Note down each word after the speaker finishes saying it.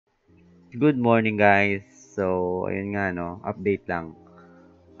Good morning guys. So, ayun nga no, update lang.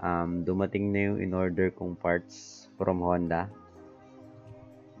 Dumating na yung in-order kong parts from Honda.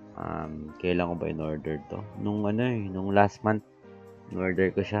 Kailan ko ba in-order to? Nung last month,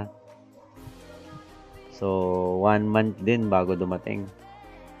 in-order ko siya. So, 1 month din bago dumating.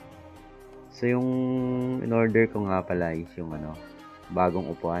 So, yung in-order ko nga pala is yung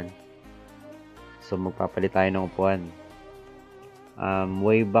bagong upuan. So, magpapalit tayo ng upuan.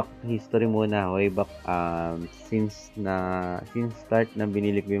 Way back history muna, since start na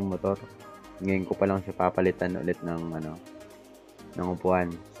binili ko yung motor, ngayon ko pa lang siya papalitan ulit ng upuan.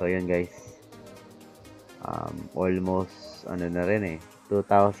 So yun guys, almost na rin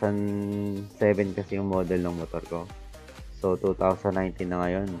 2007 kasi yung model ng motor ko. So 2019 na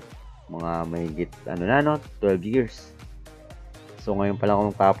ngayon, mga mahigit 12 years. So ngayon pa lang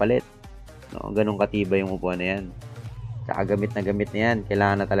ako magpapalit, no? Ganun katibay yung upuan na yan. Tsaka gamit na yan.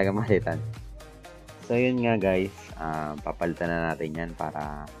 Kailangan na talaga malitan. So, yun nga guys. Papalitan na natin yan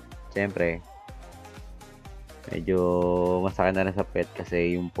para syempre medyo masakit na rin sa pet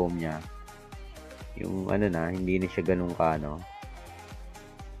kasi yung foam niya yung hindi na siya ganun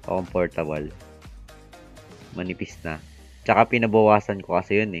comfortable. Manipis na. Tsaka pinabawasan ko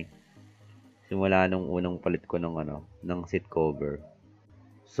kasi yun simula nung unang palit ko ng seat cover.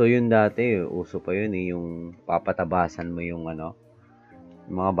 So, yun dati, uso pa yun yung papatabasan mo yung mga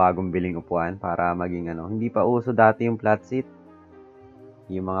bagong biling upuan para maging hindi pa uso dati yung flat seat.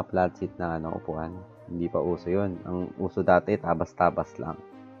 Yung mga flat seat na upuan, hindi pa uso yun. Ang uso dati, tabas-tabas lang.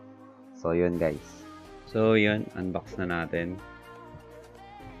 So, yun guys. So, yun, unbox na natin.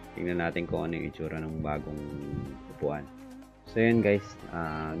 Tingnan natin kung ano yung itsura ng bagong upuan. So, yun guys,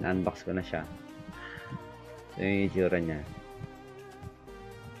 na-unbox ko na siya. So, yung itsura niya.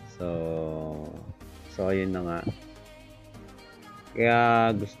 So ayun na nga. Kaya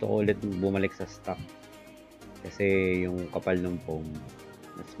gusto ko ulit bumalik sa stock. Kasi yung kapal ng foam,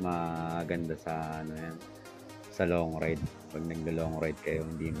 mas maganda sa sa long ride. Pag naglo-long ride kayo,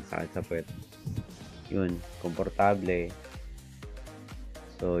 hindi masakit sa puwet. Yun, komportable.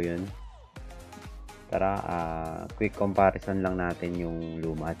 So yun. Tara, quick comparison lang natin yung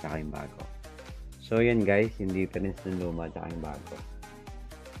luma at saka yung bago. So yun guys, yung difference ng luma at saka yung bago.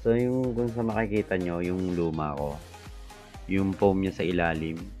 So, kung sa makikita nyo, yung luma ko, yung foam niya sa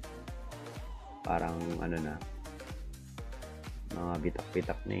ilalim, parang mga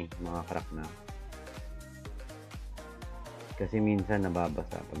bitak-bitak na mga crack na. Kasi minsan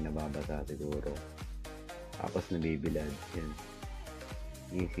nababasa, pag nababasa siguro. Tapos nabibilad, yan.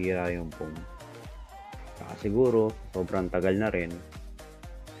 Isira yung foam. Saka siguro, sobrang tagal na rin.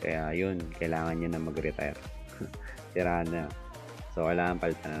 Kaya yun, kailangan niya na mag-retire. Sira na. So, kailangan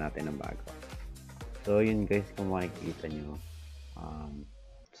palitan na natin ng bago. So, yun guys, kung makikita nyo.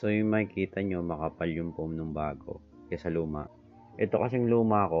 Yung makikita nyo, makapal yung foam ng bago kaysa luma. Ito kasing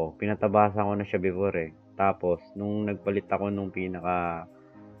luma ko, pinatabasan ko na siya before Tapos, nung nagpalit ako nung pinaka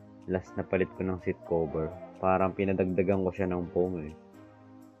last na palit ko ng seat cover, parang pinadagdagan ko siya ng foam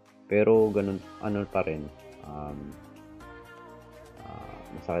Pero, ganun, pa rin.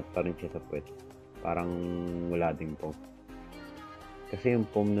 Masakit pa rin siya sa puwet. Parang wala ding foam. Kasi yung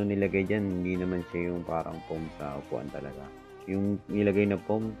foam na nilagay dyan, hindi naman siya yung parang foam sa upuan talaga. Yung nilagay na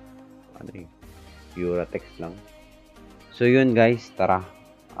foam, Duratex lang. So yun guys, tara.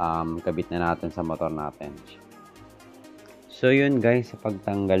 Kabit na natin sa motor natin. So yun guys, sa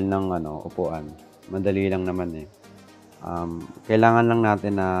pagtanggal ng upuan, madali lang naman kailangan lang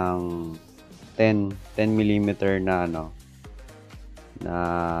natin ng 10 mm na na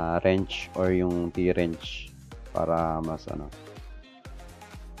wrench or yung T-wrench para mas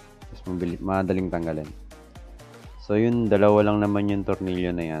madaling tanggalin. So yun, dalawa lang naman yung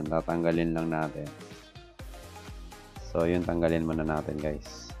tornilyo na yan, tatanggalin lang natin. So yun, tanggalin muna natin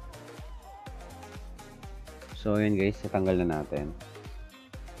guys. So yun guys, tatanggal na natin.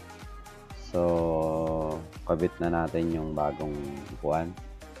 So kabit na natin yung bagong upuan.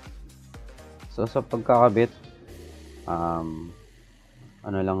 So sa pagkakabit,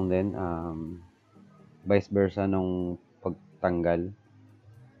 lang din, vice versa nung pagtanggal.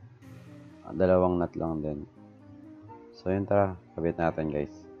 Dalawang nut lang din. So yun, tara, kabit natin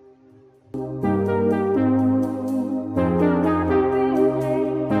guys.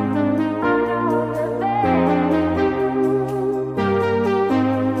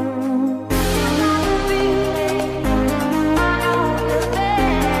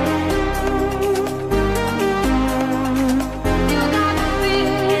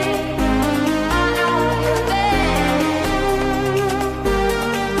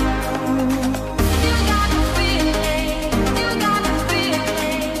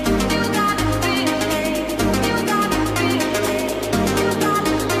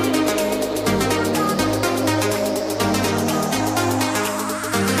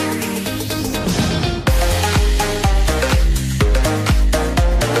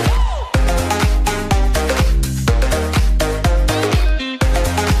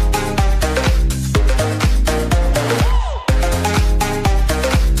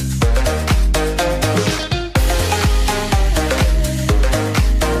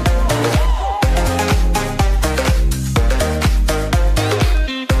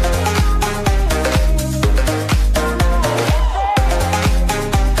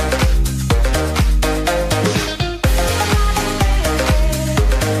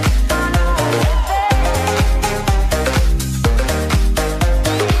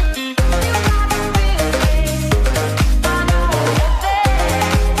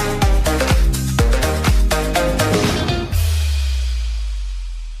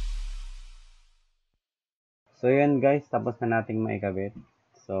 So yan guys, tapos na nating maikabit.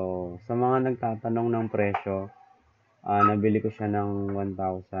 So sa mga nagtatanong ng presyo, nabili ko siya ng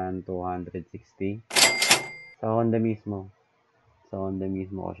 1,260 sa Honda mismo. Sa Honda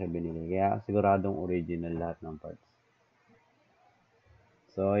mismo ko siya binili. Kaya siguradong original lahat ng parts.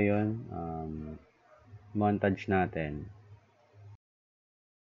 So yun, montage natin.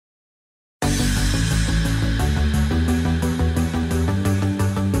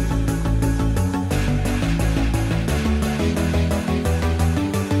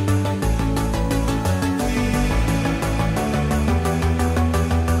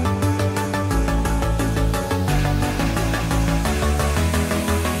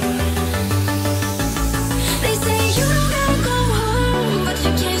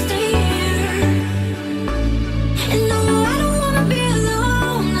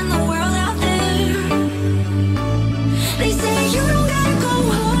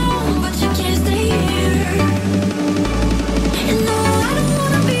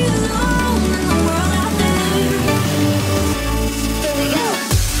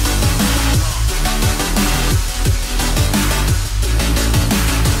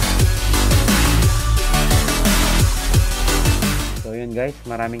 Guys,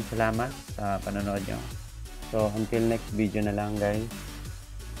 maraming salamat sa panonood nyo. So, until next video na lang guys.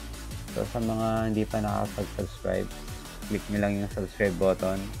 So, sa mga hindi pa nakapag-subscribe, click nyo lang yung subscribe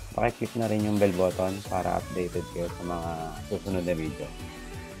button. Pakiclick na rin yung bell button para updated kayo sa mga susunod na video.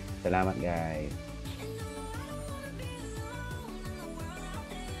 Salamat guys.